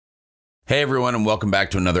Hey everyone, and welcome back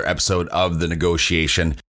to another episode of The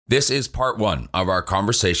Negotiation. This is part one of our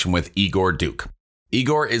conversation with Igor Duke.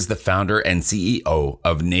 Igor is the founder and CEO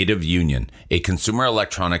of Native Union, a consumer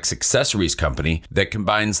electronics accessories company that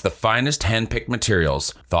combines the finest hand-picked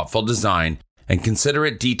materials, thoughtful design, and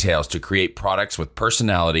considerate details to create products with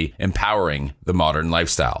personality, empowering the modern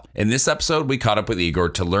lifestyle. In this episode, we caught up with Igor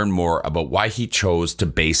to learn more about why he chose to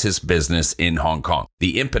base his business in Hong Kong,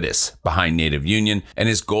 the impetus behind Native Union, and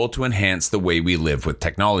his goal to enhance the way we live with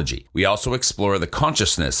technology. We also explore the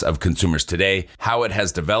consciousness of consumers today, how it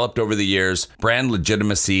has developed over the years, brand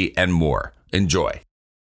legitimacy, and more. Enjoy.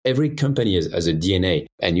 Every company has a DNA,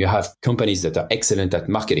 and you have companies that are excellent at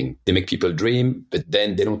marketing. They make people dream, but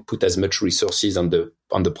then they don't put as much resources on the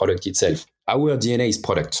product itself. Our DNA is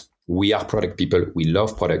product. We are product people. We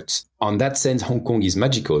love products. On that sense, Hong Kong is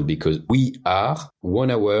magical because we are 1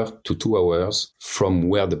 hour to 2 hours from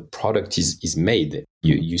where the product is made.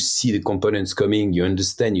 You see the components coming, you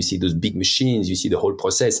understand, you see those big machines, you see the whole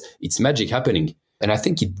process. It's magic happening. And I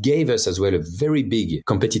think it gave us as well a very big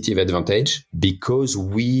competitive advantage because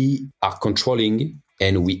we are controlling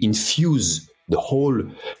and we infuse the whole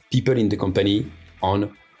people in the company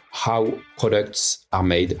on how products are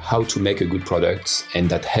made, how to make a good product. And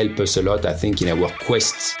that helped us a lot, I think, in our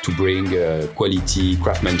quest to bring quality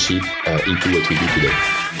craftsmanship into what we do today.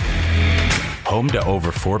 Home to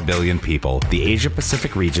over 4 billion people, the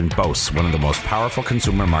Asia-Pacific region boasts one of the most powerful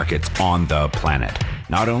consumer markets on the planet.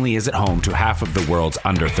 Not only is it home to half of the world's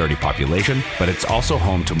under 30 population, but it's also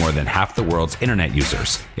home to more than half the world's internet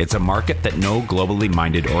users. It's a market that no globally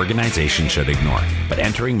minded organization should ignore. But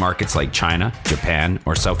entering markets like China, Japan,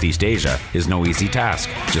 or Southeast Asia is no easy task.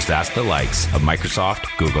 Just ask the likes of Microsoft,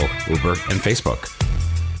 Google, Uber, and Facebook.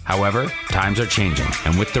 However, times are changing,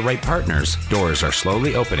 and with the right partners, doors are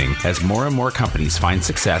slowly opening as more and more companies find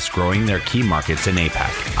success growing their key markets in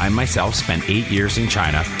APAC. I myself spent 8 years in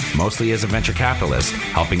China, mostly as a venture capitalist,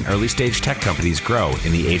 helping early-stage tech companies grow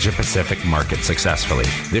in the Asia-Pacific market successfully.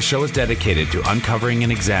 This show is dedicated to uncovering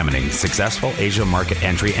and examining successful Asia market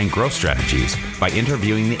entry and growth strategies by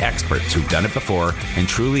interviewing the experts who've done it before and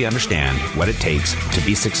truly understand what it takes to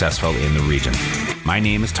be successful in the region. My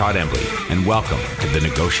name is Todd Embley, and welcome to The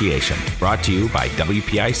Negotiation, brought to you by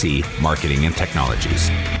WPIC Marketing and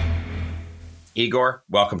Technologies. Igor,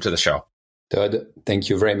 welcome to the show. Todd, thank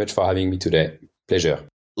you very much for having me today. Pleasure.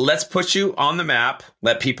 Let's put you on the map.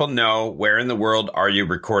 Let people know where in the world are you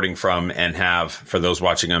recording from and have, for those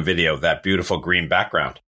watching on video, that beautiful green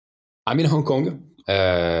background. I'm in Hong Kong,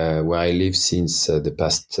 where I live since the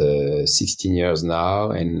past 16 years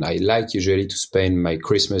now. And I like usually to spend my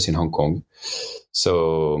Christmas in Hong Kong.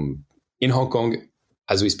 So in Hong Kong,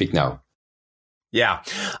 as we speak now. Yeah,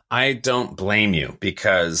 I don't blame you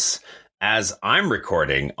because as I'm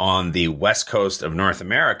recording on the west coast of North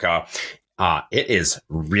America, it is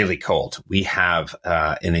really cold. We have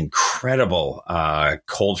an incredible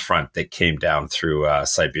cold front that came down through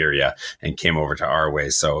Siberia and came over to our way.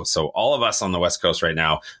 So all of us on the West Coast right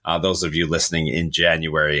now, those of you listening in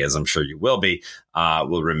January, as I'm sure you will be,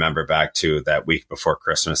 will remember back to that week before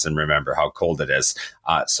Christmas and remember how cold it is.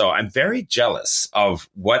 So I'm very jealous of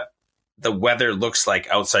what the weather looks like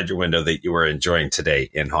outside your window that you were enjoying today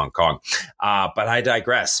in Hong Kong. But I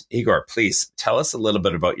digress. Igor, please tell us a little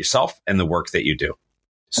bit about yourself and the work that you do.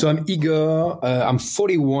 So I'm Igor. I'm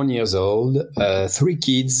 41 years old, 3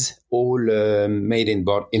 kids, all made and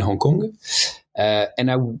born in Hong Kong.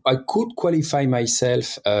 And I could qualify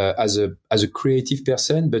myself as a creative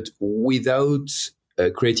person, but without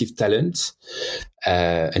creative talent,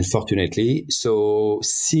 unfortunately. So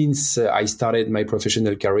since I started my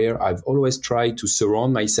professional career, I've always tried to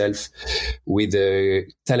surround myself with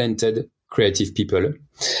talented, creative people.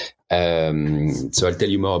 So I'll tell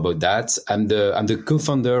you more about that. I'm the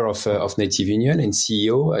co-founder of Native Union and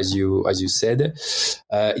CEO, as you said.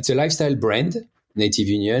 It's a lifestyle brand, Native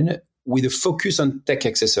Union, with a focus on tech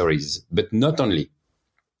accessories, but not only.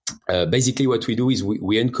 Basically, what we do is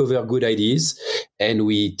we uncover good ideas and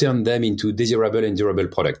we turn them into desirable and durable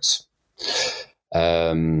products.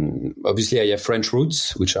 Obviously, I have French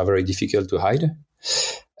roots, which are very difficult to hide.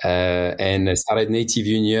 And I started Native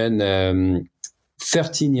Union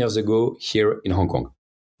 13 years ago here in Hong Kong.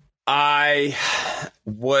 I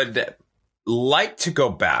would like to go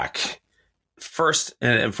back first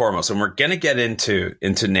and foremost, and we're going to get into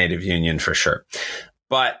Native Union for sure.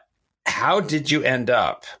 But how did you end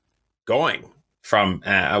up going from,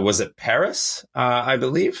 was it Paris, I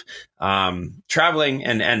believe, traveling?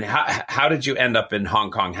 And how did you end up in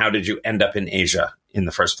Hong Kong? How did you end up in Asia in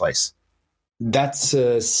the first place? That's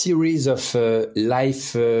a series of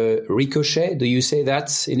life ricochet. Do you say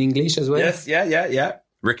that in English as well? Yes. Yeah.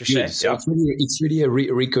 Ricochet. So it's really a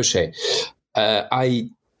ricochet.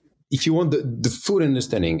 If you want the full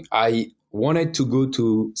understanding, I wanted to go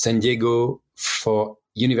to San Diego for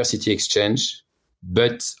university exchange,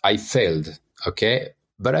 but I failed. Okay.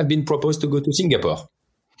 But I've been proposed to go to Singapore,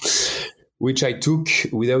 which I took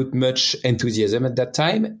without much enthusiasm at that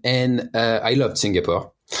time. And I loved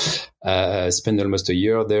Singapore. Spent almost a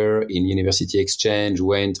year there in university exchange,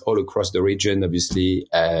 went all across the region, obviously,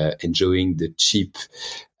 enjoying the cheap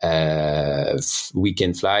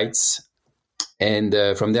weekend flights. And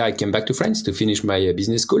from there, I came back to France to finish my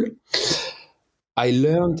business school. I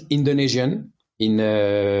learned Indonesian in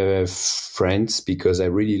France because I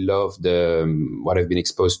really loved what I've been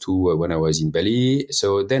exposed to when I was in Bali.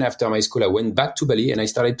 So then after my school, I went back to Bali and I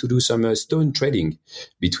started to do some stone trading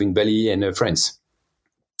between Bali and France.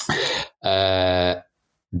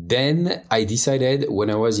 Then I decided when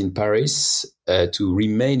I was in Paris to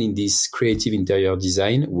remain in this creative interior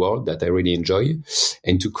design world that I really enjoy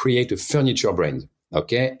and to create a furniture brand.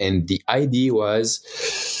 Okay. And the idea was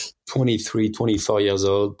 23, 24 years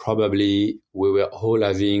old. Probably we were all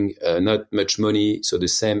having not much money. So the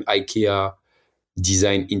same IKEA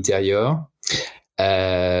design interior,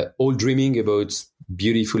 all dreaming about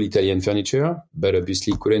beautiful Italian furniture, but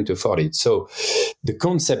obviously couldn't afford it. So the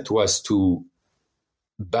concept was to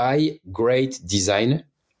buy great design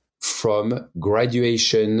from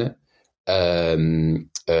graduation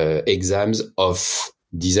exams of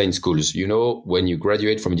design schools. You know, when you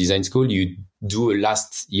graduate from a design school, you do a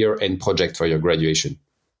last year end project for your graduation.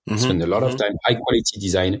 Mm-hmm. Spend a lot of time, high quality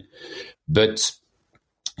design, but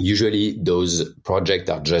usually those projects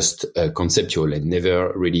are just conceptual and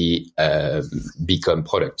never really become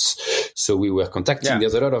products. So we were contacting,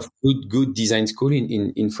 there's a lot of good design school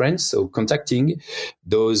in France. So contacting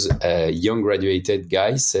those young graduated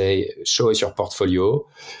guys, say, show us your portfolio.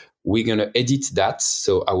 We're going to edit that.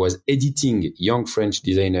 So I was editing young French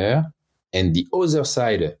designer, and the other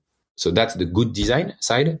side, so that's the good design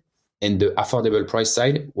side, and the affordable price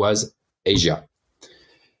side was Asia.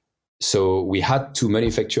 So we had to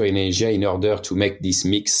manufacture in Asia in order to make this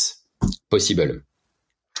mix possible.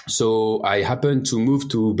 So I happened to move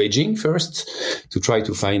to Beijing first to try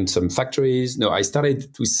to find some factories. No, I started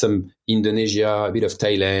with some Indonesia, a bit of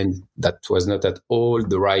Thailand. That was not at all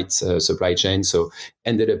the right supply chain. So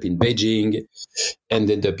ended up in Beijing,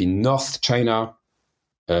 ended up in North China,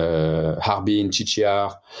 Harbin,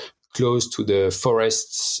 Qiqihar, close to the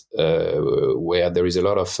forests where there is a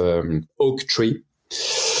lot of oak tree.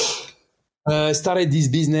 Started this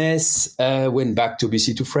business, went back to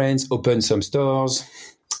BC to France, opened some stores,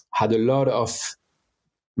 had a lot of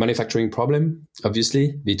manufacturing problem,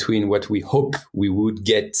 obviously, between what we hope we would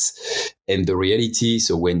get and the reality.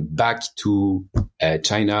 So went back to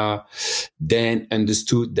China, then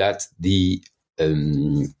understood that the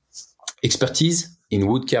expertise in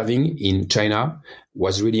wood carving in China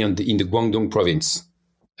was really in the Guangdong province,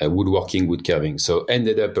 woodworking, wood carving. So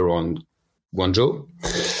ended up around Guangzhou.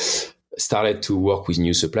 Started to work with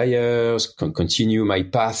new suppliers, continue my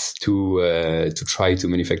path to try to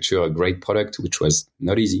manufacture a great product, which was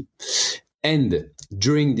not easy. And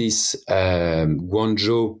during this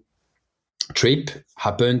Guangzhou trip,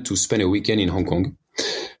 happened to spend a weekend in Hong Kong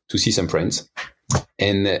to see some friends.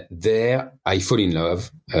 And there I fell in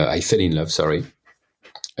love,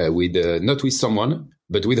 with not with someone,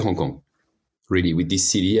 but with Hong Kong. Really, with this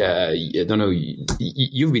city. I don't know,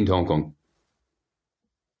 you've been to Hong Kong.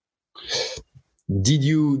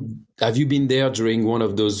 Have you been there during one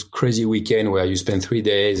of those crazy weekends where you spend 3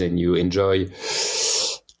 days and you enjoy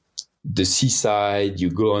the seaside, you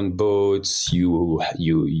go on boats, you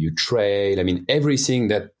trail? I mean, everything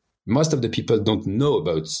that most of the people don't know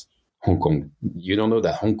about Hong Kong. You don't know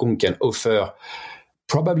that Hong Kong can offer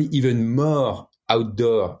probably even more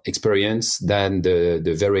outdoor experience than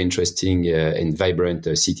the very interesting and vibrant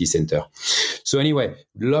city center. So anyway,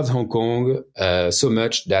 loved Hong Kong so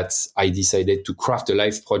much that I decided to craft a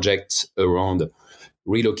life project around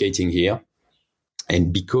relocating here.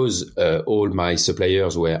 And because all my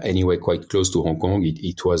suppliers were anyway quite close to Hong Kong,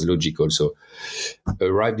 it was logical. So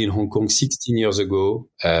arrived in Hong Kong 16 years ago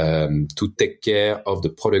to take care of the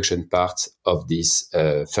production part of this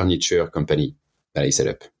furniture company that I set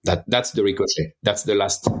up. That's the Ricochet. That's the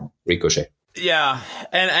last Ricochet. Yeah.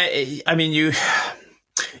 And I mean, you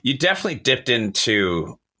definitely dipped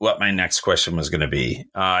into what my next question was going to be.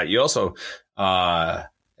 You also,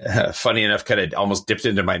 funny enough, kind of almost dipped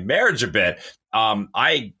into my marriage a bit.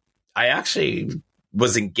 I actually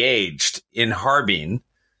was engaged in Harbin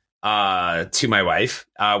to my wife.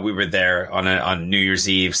 We were there on New Year's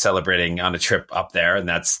Eve celebrating on a trip up there. And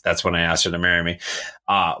that's when I asked her to marry me.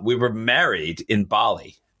 We were married in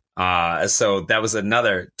Bali. So that was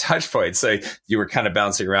another touch point. So you were kind of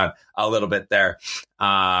bouncing around a little bit there.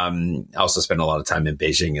 I also spent a lot of time in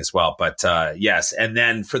Beijing as well. But yes. And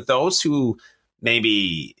then for those who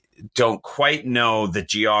maybe don't quite know the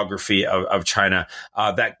geography of China,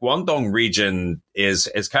 that Guangdong region is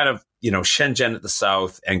kind of, Shenzhen at the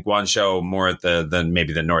south and Guangzhou more at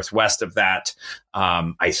maybe the northwest of that.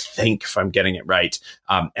 I think, if I'm getting it right.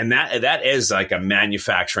 And that is like a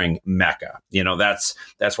manufacturing mecca.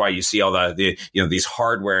 That's why you see all the these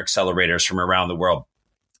hardware accelerators from around the world.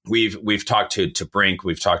 We've talked to Brink.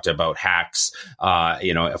 We've talked about Hacks,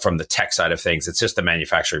 from the tech side of things. It's just the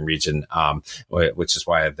manufacturing region, which is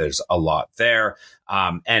why there's a lot there.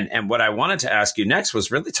 And what I wanted to ask you next was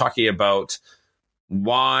really talking about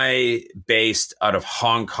why based out of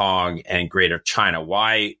Hong Kong and Greater China,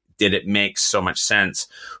 why did it make so much sense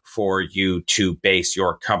for you to base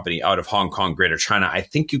your company out of Hong Kong, Greater China? I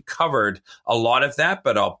think you covered a lot of that,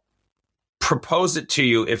 but I'll propose it to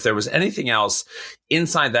you if there was anything else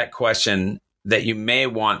inside that question that you may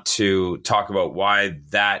want to talk about. Why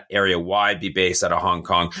that area? Why be based out of Hong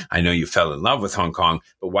Kong? I know you fell in love with Hong Kong,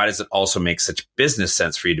 but why does it also make such business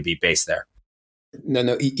sense for you to be based there?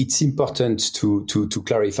 No, it's important to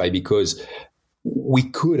clarify, because I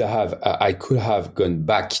could have gone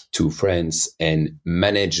back to France and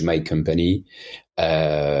managed my company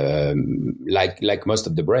like most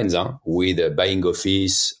of the brands, with a buying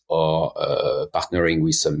office or partnering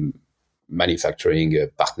with some manufacturing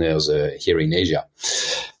partners here in Asia.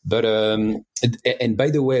 But and by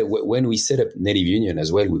the way, when we set up Native Union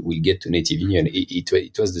as well, we'll get to Native Union.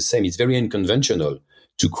 It was the same. It's very unconventional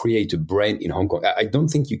to create a brand in Hong Kong. I don't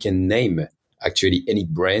think you can name actually any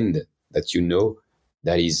brand that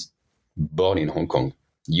that is born in Hong Kong.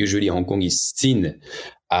 Usually Hong Kong is seen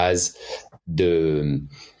as the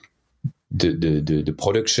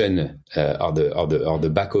production or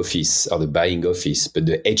the back office or the buying office, but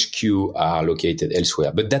the HQ are located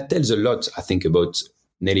elsewhere. But that tells a lot, I think, about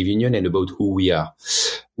Native Union and about who we are.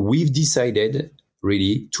 We've decided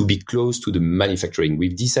really to be close to the manufacturing.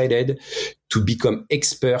 We've decided to become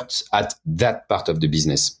experts at that part of the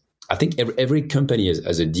business. I think every company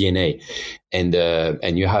has a DNA, and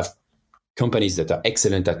you have companies that are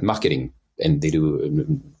excellent at marketing, and they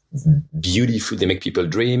do beautiful. They make people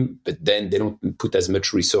dream, but then they don't put as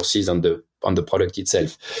much resources on the product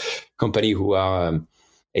itself. Company who are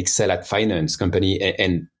excel at finance,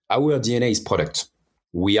 and our DNA is product.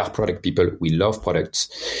 We are product people. We love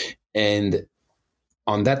products, and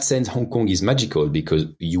on that sense, Hong Kong is magical because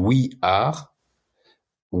we are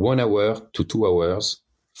 1 hour to 2 hours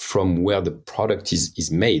from where the product is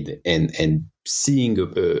made, and seeing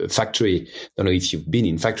a factory. I don't know if you've been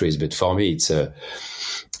in factories, but for me, it's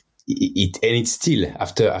still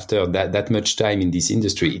after that much time in this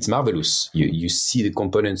industry, it's marvelous. You see the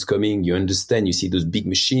components coming, you understand, you see those big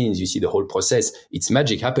machines, you see the whole process. It's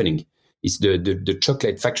magic happening. It's the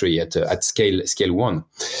chocolate factory at scale 1.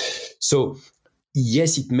 So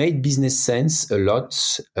yes, it made business sense a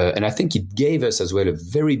lot, and I think it gave us as well a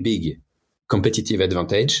very big competitive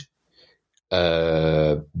advantage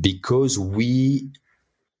because we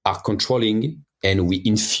are controlling and we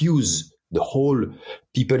infuse the whole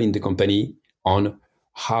people in the company on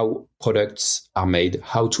how products are made,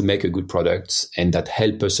 how to make a good product, and that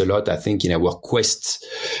help us a lot, I think, in our quest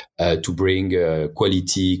to bring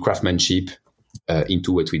quality craftsmanship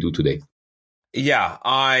into what we do today. Yeah,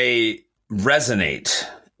 I resonate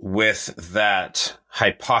with that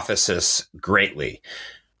hypothesis greatly.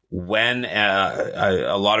 When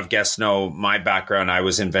a lot of guests know my background, I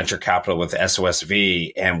was in venture capital with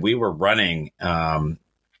SOSV, and we were running an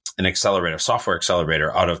accelerator, software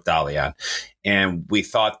accelerator out of Dalian. And we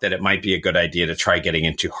thought that it might be a good idea to try getting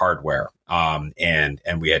into hardware. And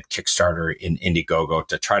we had Kickstarter in Indiegogo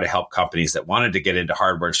to try to help companies that wanted to get into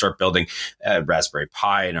hardware and start building Raspberry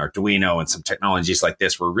Pi and Arduino and some technologies like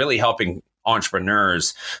this. We're really helping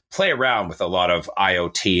entrepreneurs play around with a lot of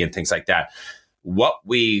IoT and things like that. What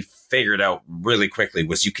we figured out really quickly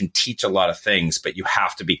was you can teach a lot of things, but you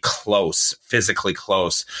have to be close, physically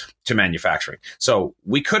close to manufacturing. So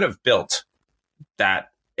we could have built that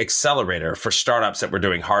accelerator for startups that were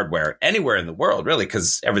doing hardware anywhere in the world, really,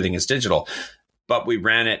 because everything is digital. But we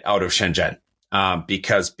ran it out of Shenzhen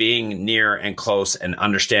because being near and close and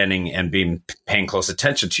understanding and paying close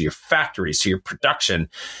attention to your factories, to your production,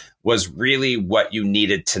 was really what you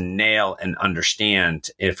needed to nail and understand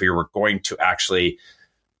if you were going to actually,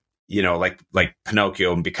 like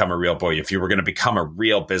Pinocchio and become a real boy. If you were going to become a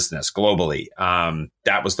real business globally,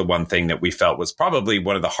 that was the one thing that we felt was probably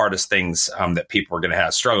one of the hardest things that people were going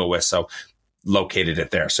to struggle with. So located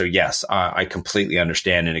it there. So yes, I completely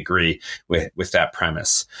understand and agree with that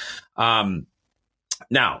premise.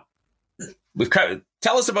 Now,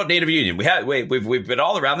 tell us about Native Union. We've been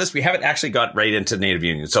all around this. We haven't actually got right into Native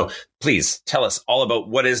Union. So please tell us all about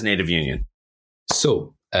what is Native Union.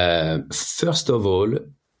 So first of all,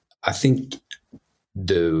 I think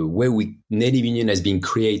the way Native Union has been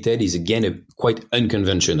created is again quite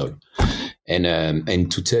unconventional.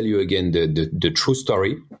 And to tell you again the true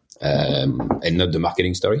story, and not the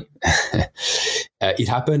marketing story, it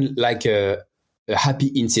happened like a happy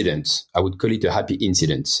incident. I would call it a happy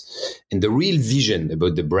incident. And the real vision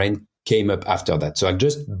about the brand came up after that. So I'll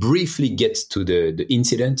just briefly get to the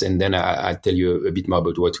incident, and then I'll tell you a bit more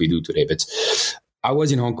about what we do today. But I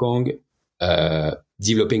was in Hong Kong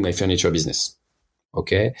developing my furniture business.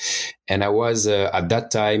 Okay. And I was, at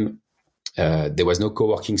that time, there was no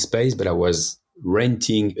co-working space, but I was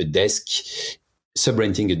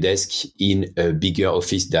subrenting a desk in a bigger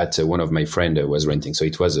office that one of my friends was renting. So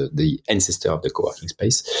it was the ancestor of the co-working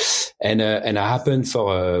space. And I happened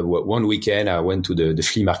for one weekend, I went to the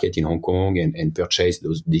flea market in Hong Kong and purchased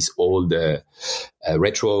this old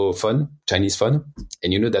retro phone, Chinese phone.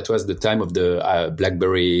 And that was the time of the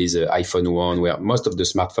Blackberries, iPhone 1, where most of the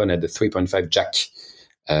smartphone had the 3.5 jack.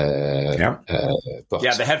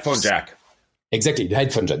 The headphone jack. Exactly, the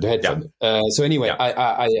headphone jack, the headphone. Yeah. So anyway, yeah.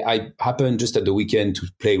 I happened just at the weekend to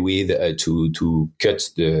play with, to cut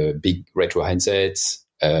the big retro handsets,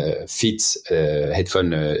 fit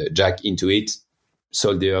headphone jack into it,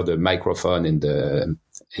 solder the microphone and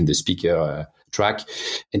the speaker track,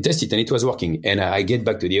 and test it, and it was working. And I get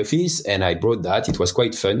back to the office, and I brought that. It was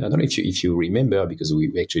quite fun. I don't know if you remember, because we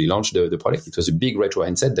actually launched the product. It was a big retro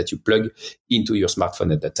handset that you plug into your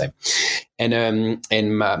smartphone at that time.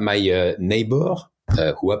 And my neighbor,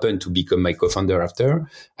 who happened to become my co-founder after,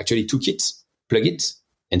 actually took it, plug it,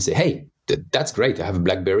 and say, "Hey, that's great. I have a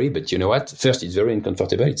BlackBerry, but you know what? First, it's very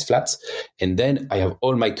uncomfortable. It's flat. And then I have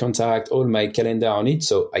all my contact, all my calendar on it.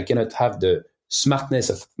 So I cannot have the smartness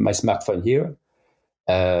of my smartphone here.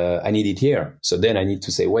 I need it here. So then I need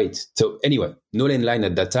to say, wait." So anyway, no landline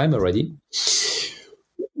at that time already.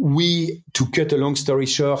 To cut a long story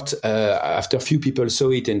short, after a few people saw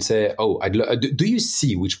it and say, "Oh, do you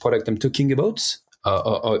see which product I'm talking about?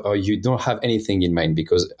 Or you don't have anything in mind?"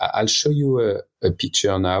 Because I'll show you a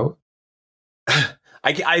picture now.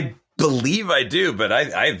 I believe I do, but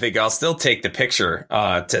I think I'll still take the picture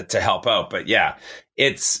to help out. But yeah,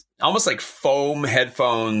 it's almost like foam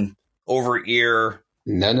headphone over ear.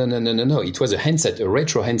 No. It was a handset, a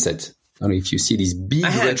retro handset. I don't know if you see this big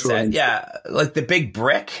retro handset. Yeah, like the big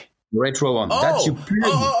brick. Retro one. That you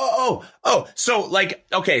plug. So like,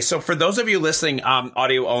 okay. So for those of you listening,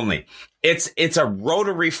 audio only, it's a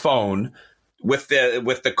rotary phone with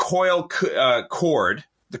the coil cord,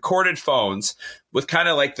 the corded phones with kind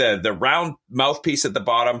of like the round mouthpiece at the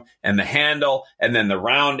bottom and the handle, and then the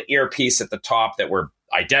round earpiece at the top that were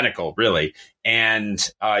identical, really. And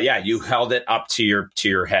you held it up to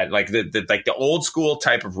your head, like the old school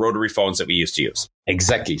type of rotary phones that we used to use.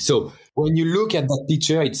 Exactly. So when you look at that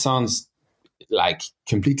picture, it sounds like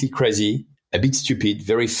completely crazy, a bit stupid,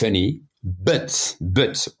 very funny. But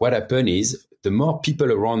what happened is, the more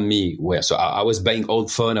people around me were, so I was buying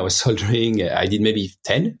old phone, I was soldering, I did maybe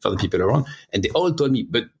 10 for the people around, and they all told me,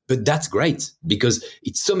 but that's great, because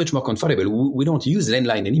it's so much more comfortable. We don't use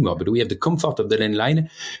landline anymore, but we have the comfort of the landline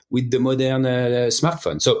with the modern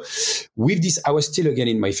smartphone. So with this, I was still again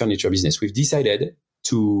in my furniture business. We've decided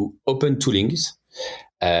to open toolings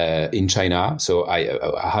in China. So I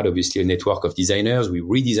had obviously a network of designers. We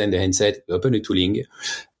redesigned the handset, opened a tooling.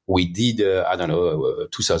 We did,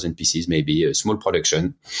 2,000 pieces, maybe a small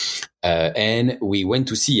production. And we went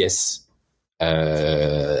to CES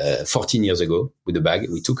 14 years ago with a bag.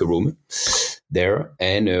 We took a room there,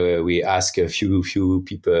 and we asked a few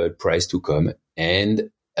people, press to come.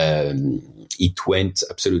 And it went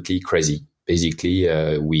absolutely crazy. Basically,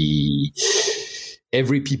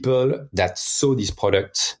 every people that saw this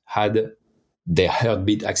product had their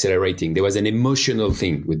heartbeat accelerating. There was an emotional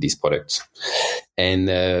thing with this product. And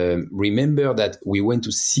remember that we went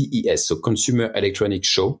to CES, so Consumer Electronics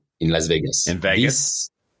Show in Las Vegas. In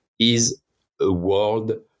Vegas. This is a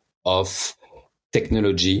world of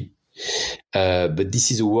technology, but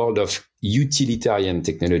this is a world of utilitarian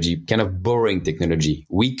technology, kind of boring technology.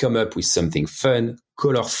 We come up with something fun,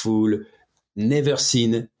 colorful, never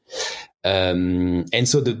seen. And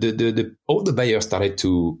so all the buyers started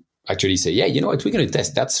to actually say, yeah, you know what, we're going to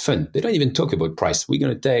test. That's fun. They don't even talk about price. We're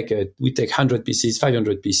going to we take 100 pieces,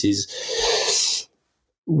 500 pieces.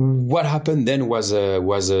 What happened then was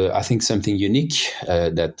I think something unique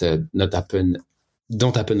that not happened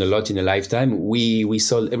don't happen a lot in a lifetime. We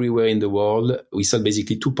sold everywhere in the world. We sold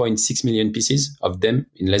basically 2.6 million pieces of them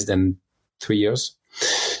in less than 3 years.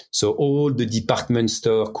 So all the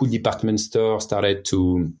cool department store started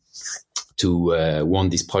to want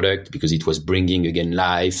this product because it was bringing again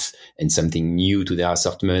life and something new to their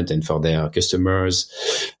assortment and for their customers.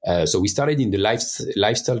 So we started in the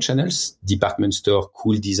lifestyle channels, department store,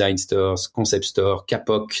 cool design stores, concept store,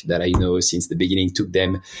 Kapok that I know since the beginning, took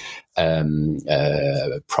them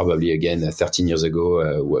probably again 13 years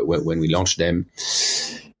ago when we launched them.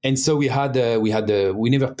 And so we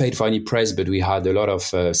never paid for any press, but we had a lot of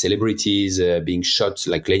celebrities being shot,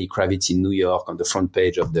 like Lenny Kravitz in New York on the front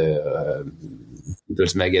page of the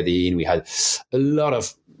People's Magazine. We had a lot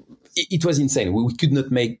of, it was insane. We could not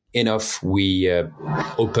make enough. We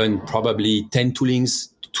opened probably 10 toolings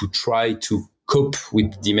to try to cope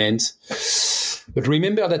with demand. But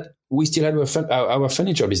remember that we still had our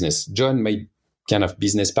furniture business. John, my kind of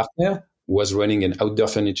business partner, was running an outdoor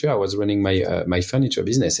furniture. I was running my furniture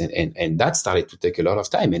business, and that started to take a lot of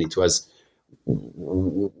time. And it was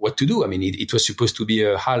what to do. I mean, it was supposed to be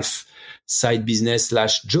a half side business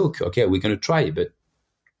 / joke. Okay, we're going to try,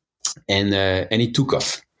 and it took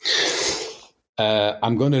off.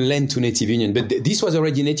 I'm going to lend to Native Union, but this was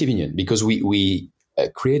already Native Union because we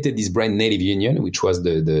created this brand Native Union, which was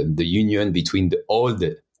the union between the old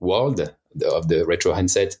world of the retro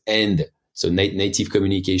handset and so native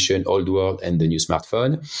communication, old world, and the new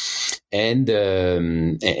smartphone, and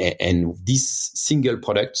these single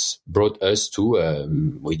products brought us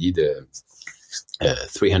to we did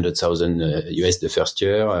 300,000 US the first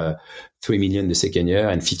year, 3 million the second year,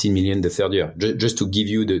 and 15 million the third year. Just to give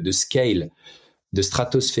you the scale, the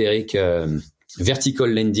stratospheric vertical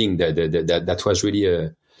lending that was really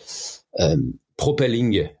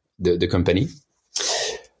propelling the company.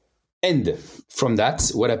 And from that,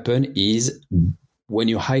 what happened is when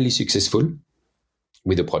you're highly successful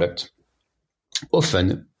with a product,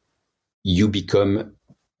 often you become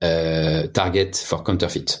a target for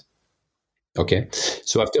counterfeit. Okay.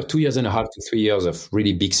 So after 2.5 years to 3 years of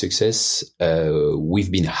really big success,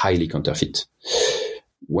 we've been highly counterfeit.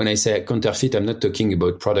 When I say counterfeit, I'm not talking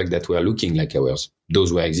about products that were looking like ours.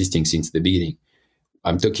 Those were existing since the beginning.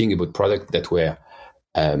 I'm talking about products that were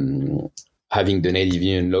having the Native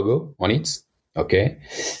Union logo on it, okay,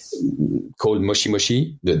 called Moshi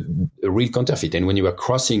Moshi, the real counterfeit. And when you were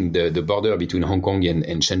crossing the border between Hong Kong and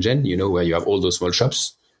Shenzhen, where you have all those small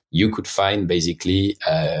shops, you could find basically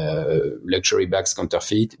luxury bags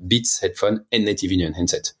counterfeit, Beats headphone, and Native Union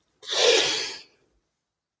handset.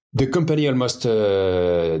 The company almost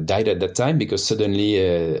died at that time because suddenly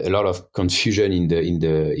a lot of confusion in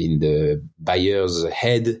the buyer's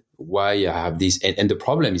head. Why I have this? And the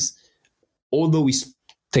problem is, although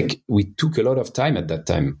we took a lot of time at that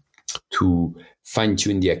time to fine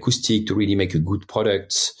tune the acoustic to really make a good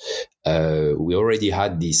product, we already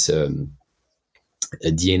had this a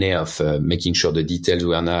DNA of making sure the details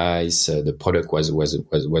were nice, the product was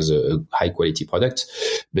a high quality product,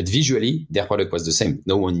 but visually their product was the same.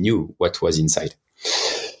 No one knew what was inside.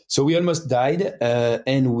 So we almost died,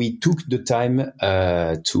 and we took the time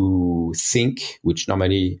to think, which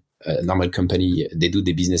normally a normal company, they do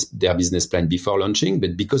their business plan before launching.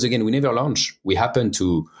 But because, again, we never launch, we happen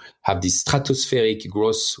to have this stratospheric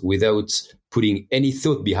growth without putting any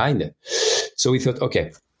thought behind it. So we thought,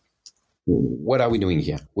 okay, what are we doing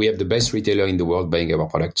here? We have the best retailer in the world buying our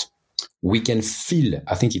product. We can feel,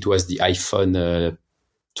 I think it was the iPhone, it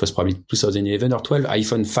was probably 2011 or 12,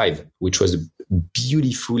 iPhone 5, which was a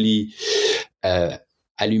beautifully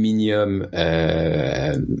aluminium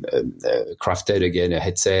crafted, again, a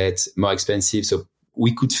headset, more expensive. So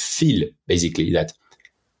we could feel basically that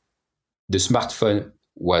the smartphone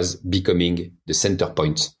was becoming the center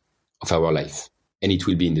point of our life, and it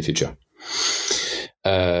will be in the future.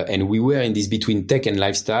 And we were in this between tech and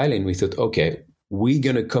lifestyle, and we thought, okay, we're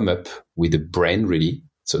going to come up with a brand, really.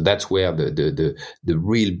 So that's where the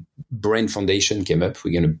real brand foundation came up.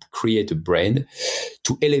 We're going to create a brand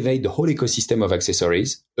to elevate the whole ecosystem of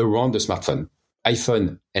accessories around the smartphone.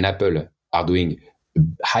 iPhone and Apple are doing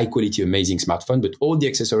high quality, amazing smartphone, but all the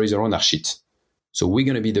accessories around are shit. So we're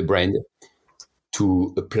going to be the brand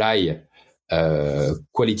to apply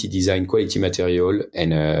quality design, quality material,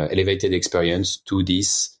 and elevated experience to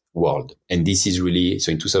this world. And this is really,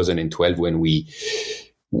 so in 2012, when we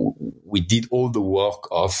did all the work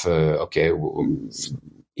of,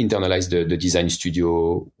 internalize the design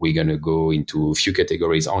studio. We're going to go into a few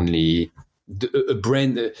categories only. A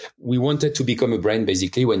brand, we wanted to become a brand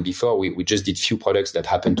basically, when before we just did few products that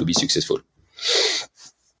happened to be successful.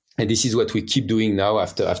 And this is what we keep doing now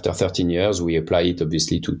after 13 years. We apply it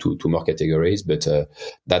obviously to more categories, but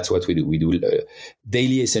that's what we do. We do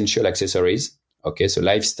daily essential accessories. Okay, so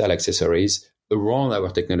lifestyle accessories around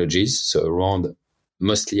our technologies, so around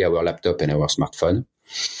mostly our laptop and our smartphone.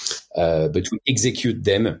 But we execute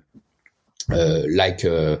them like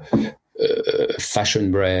a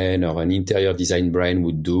fashion brand or an interior design brand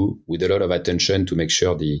would do, with a lot of attention to make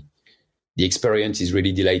sure the experience is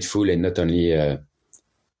really delightful and not only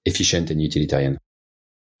efficient and utilitarian.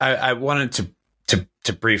 I wanted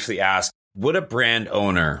to briefly ask, would a brand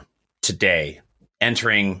owner today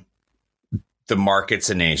entering the markets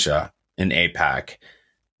in Asia, in APAC,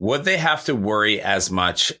 would they have to worry as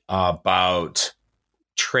much about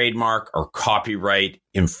trademark or copyright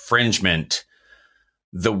infringement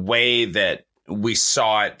the way that we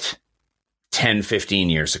saw it 10, 15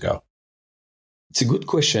 years ago? It's a good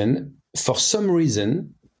question. For some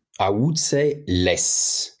reason, I would say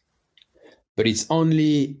less. But it's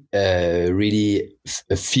only really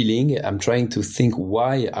a feeling. I'm trying to think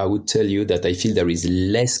why I would tell you that I feel there is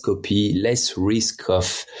less copy, less risk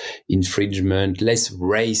of infringement, less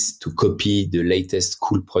race to copy the latest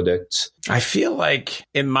cool product. I feel like,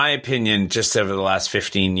 in my opinion, just over the last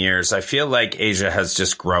 15 years, I feel like Asia has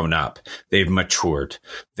just grown up. They've matured.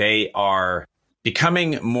 They are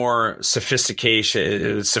becoming more sophisticated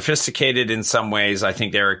in some ways. I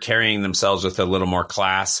think they're carrying themselves with a little more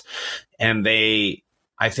class. And they,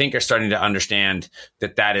 I think, are starting to understand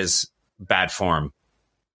that is bad form.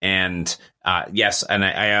 And yes, and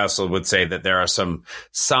I also would say that there are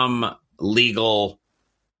some legal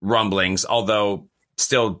rumblings, although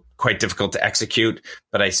still quite difficult to execute.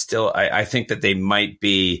 But I think that they might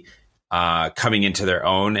be coming into their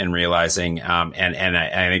own and realizing, and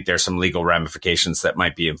I think there's some legal ramifications that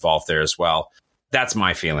might be involved there as well. That's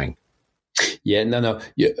my feeling. Yeah, no.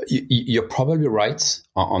 You're probably right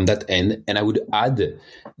on that end. And I would add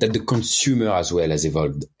that the consumer as well has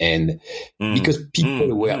evolved. And because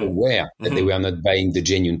people were aware that they were not buying the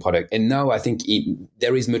genuine product. And now I think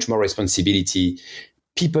there is much more responsibility.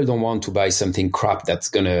 People don't want to buy something crap that's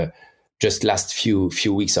going to just last few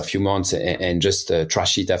weeks or few months and just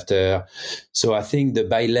trash it after. So I think the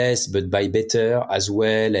buy less but buy better as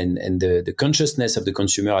well. And the consciousness of the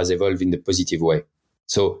consumer has evolved in the positive way.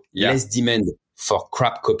 So less demand for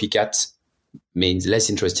crap copycat means less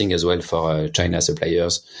interesting as well for China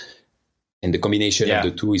suppliers. And the combination of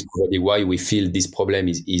the two is probably why we feel this problem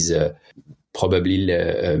is probably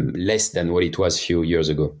less than what it was a few years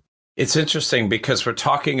ago. It's interesting because we're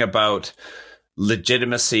talking about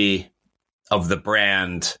legitimacy of the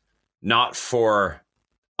brand, not for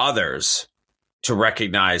others to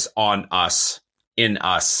recognize on us, in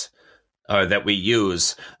us, that we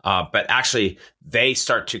use, but actually they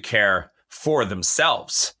start to care for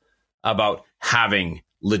themselves about having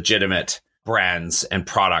legitimate brands and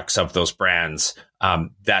products of those brands.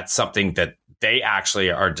 That's something that they actually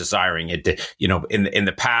are desiring. It, in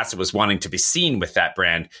the past, it was wanting to be seen with that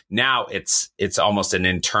brand. Now it's almost an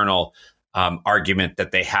internal argument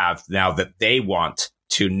that they have now that they want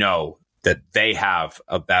to know that they have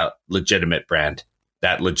that legitimate brand,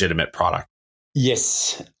 that legitimate product.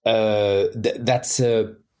 Yes, that's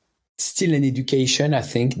still an education, I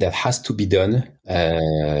think, that has to be done,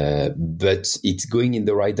 but it's going in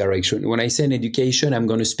the right direction. When I say an education, I'm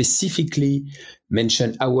going to specifically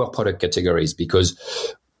mention our product categories because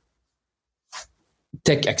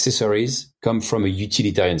tech accessories come from a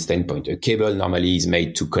utilitarian standpoint. A cable normally is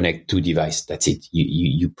made to connect two devices. That's it.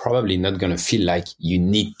 You're probably not going to feel like you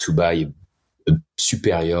need to buy a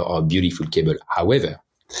superior or beautiful cable. However,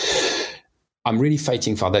 I'm really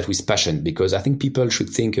fighting for that with passion because I think people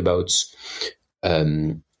should think about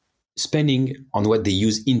spending on what they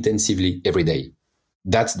use intensively every day.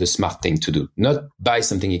 That's the smart thing to do. Not buy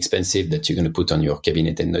something expensive that you're going to put on your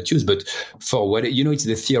cabinet and not use, but for what, it's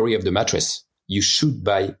the theory of the mattress. You should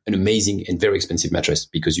buy an amazing and very expensive mattress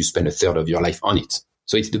because you spend a third of your life on it.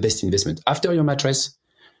 So it's the best investment. After your mattress,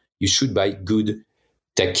 you should buy good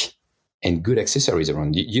tech and good accessories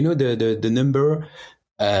around. The number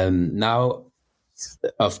now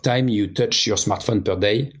of time you touch your smartphone per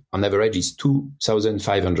day, on average, is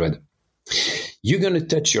 2,500. You're going to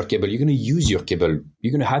touch your cable. You're going to use your cable.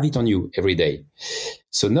 You're going to have it on you every day.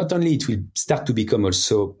 So not only it will start to become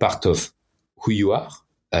also part of who you are,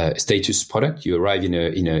 status product. You arrive in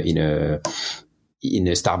a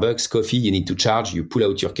Starbucks coffee. You need to charge. You pull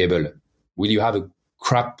out your cable. Will you have a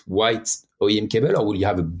crap white OEM cable, or will you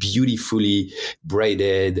have a beautifully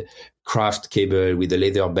braided craft cable with a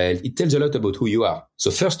leather belt? It tells a lot about who you are. So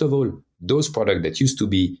first of all, those products that used to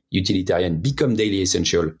be utilitarian become daily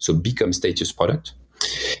essential, so become status product.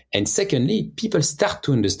 And secondly, people start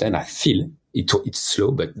to understand, I feel, it's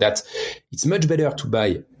slow, but that it's much better to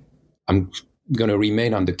buy. I'm going to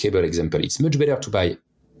remain on the cable example. It's much better to buy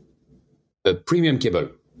a premium cable,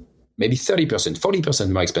 maybe 30%,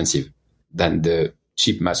 40% more expensive than the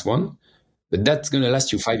cheap mass one, but that's going to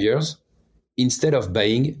last you 5 years instead of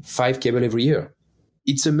buying 5 cable every year.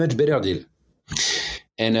 It's a much better deal.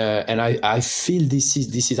 And I feel this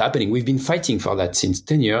is happening. We've been fighting for that since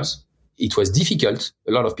 10 years. It was difficult.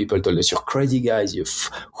 A lot of people told us, "You're crazy guys.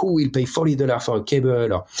 Who will pay $40 for a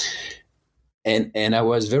cable?" And I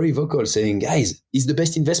was very vocal, saying, "Guys, it's the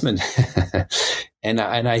best investment." and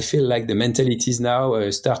I feel like the mentalities now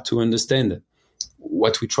start to understand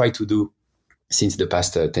what we try to do since the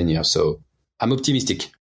past 10 years. So I'm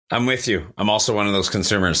optimistic. I'm with you. I'm also one of those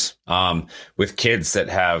consumers with kids that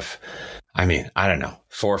have, I don't know,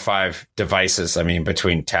 4 or 5 devices.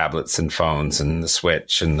 Between tablets and phones and the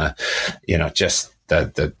Switch and just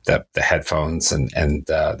the headphones and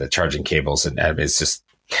the charging cables. And it's just,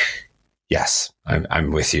 yes,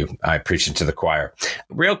 I'm with you. I preach it to the choir.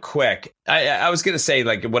 Real quick, I was going to say,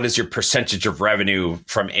 like, what is your percentage of revenue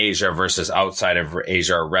from Asia versus outside of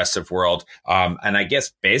Asia or rest of world? And I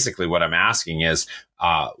guess basically what I'm asking is,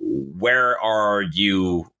 where are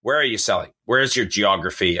you selling? Where is your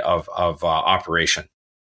geography of operation?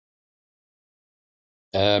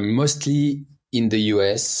 Mostly in the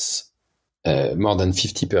US, more than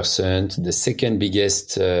 50%. The second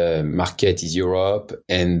biggest market is Europe,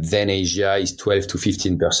 and then Asia is 12 to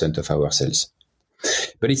 15% of our sales.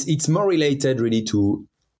 But it's more related really to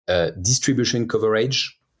distribution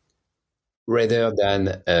coverage rather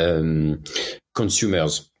than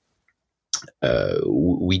consumers.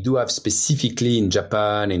 We do have specifically in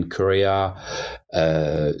Japan and Korea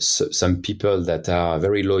some people that are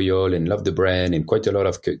very loyal and love the brand and quite a lot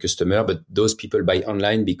of customers, but those people buy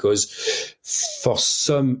online because for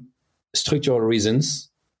some structural reasons,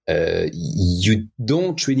 you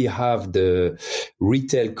don't really have the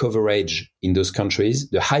retail coverage in those countries,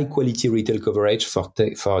 the high quality retail coverage for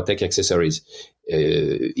tech accessories.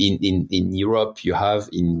 In Europe, you have,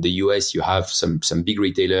 in the US, you have some big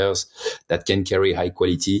retailers that can carry high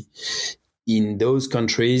quality. In those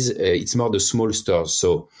countries, it's more the small stores.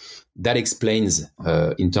 So that explains,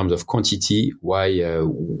 in terms of quantity, why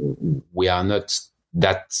we are not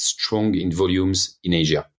that strong in volumes in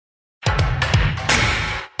Asia.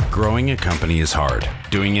 Growing a company is hard.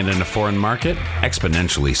 Doing it in a foreign market,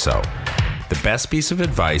 exponentially so. The best piece of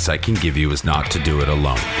advice I can give you is not to do it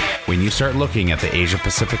alone. When you start looking at the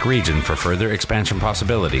Asia-Pacific region for further expansion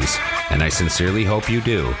possibilities, and I sincerely hope you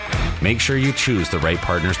do, make sure you choose the right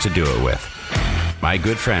partners to do it with. My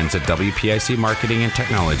good friends at WPIC Marketing and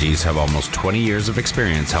Technologies have almost 20 years of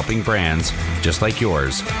experience helping brands, just like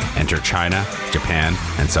yours, enter China, Japan,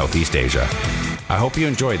 and Southeast Asia. I hope you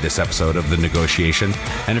enjoyed this episode of The Negotiation,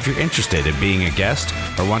 and if you're interested in being a guest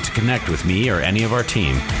or want to connect with me or any of our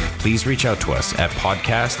team, please reach out to us at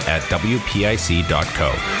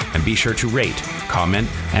podcast@wpic.co, and be sure to rate, comment,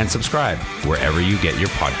 and subscribe wherever you get your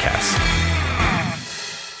podcasts.